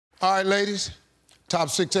All right, ladies,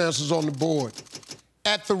 top 6 answers on the board.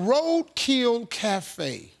 At the Roadkill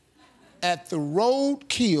Cafe,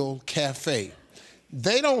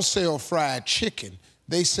 they don't sell fried chicken.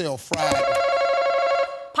 They sell fried...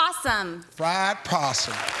 Possum. Fried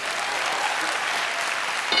possum. Good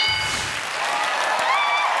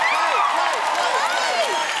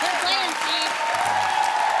plan,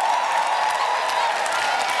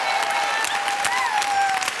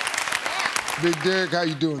 Steve. Big Derek, how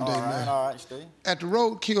you doing today, man? All right, Steve. At the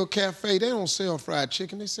Roadkill Cafe, they don't sell fried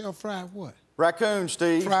chicken. They sell fried what? Raccoon,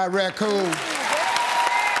 Steve. Fried raccoon.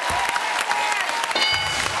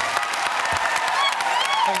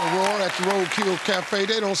 Roar, at the Roadkill Cafe,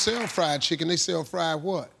 they don't sell fried chicken. They sell fried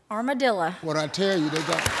what? Armadillo. What I tell you, they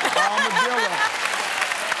got armadillo.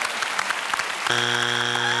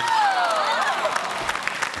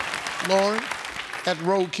 Lauren, at the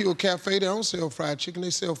Roadkill Cafe, they don't sell fried chicken. They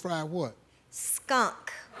sell fried what?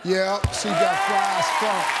 Skunk. Yeah, she got fried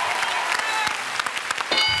skunk.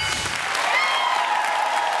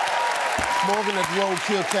 Morgan, at the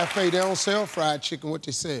Roadkill Cafe, they don't sell fried chicken. What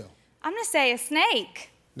they sell? I'm gonna say a snake.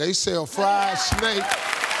 They sell fried snake.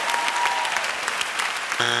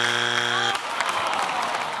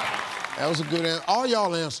 That was a good answer. All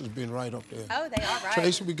y'all answers been right up there. Oh, they are right.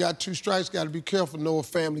 Tracy, we got 2 strikes. Got to be careful. Know a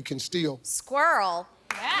family can steal. Squirrel.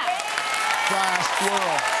 Yeah. Fried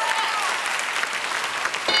squirrel.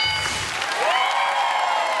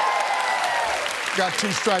 Got 2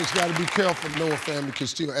 strikes. Got to be careful. Know a family can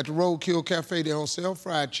steal. At the Roadkill Cafe, they don't sell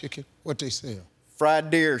fried chicken. What they sell? Fried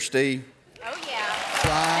deer, Steve. Oh, yeah.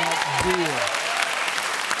 Fried deer.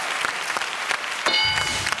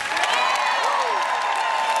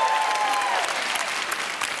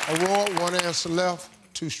 Aurora, 1 answer left.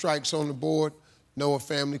 2 strikes on the board. Know a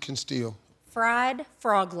family can steal. Fried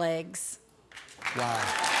frog legs. Wow.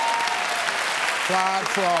 Fried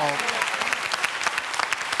frog.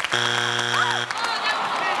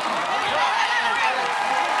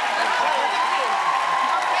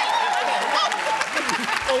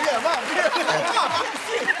 Oh, yeah, Mom.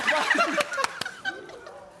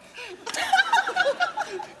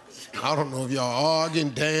 I don't know if y'all arguing,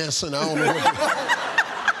 dancing, I don't know what.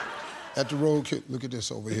 At the Roadkill, look at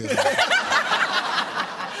this over here.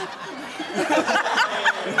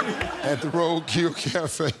 At the Roadkill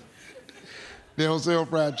Cafe, they don't sell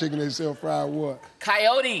fried chicken, they sell fried what?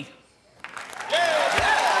 Coyote. Coyote.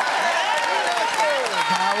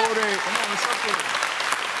 Come on, it's up there.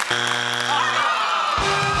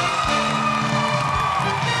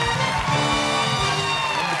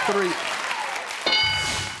 Number 3.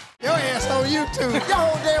 Your ass on YouTube. Your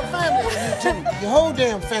whole damn family on YouTube. Your whole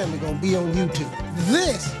damn family gonna be on YouTube.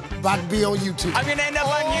 This about to be on YouTube. I'm gonna end up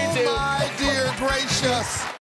on YouTube. Oh, my dear gracious.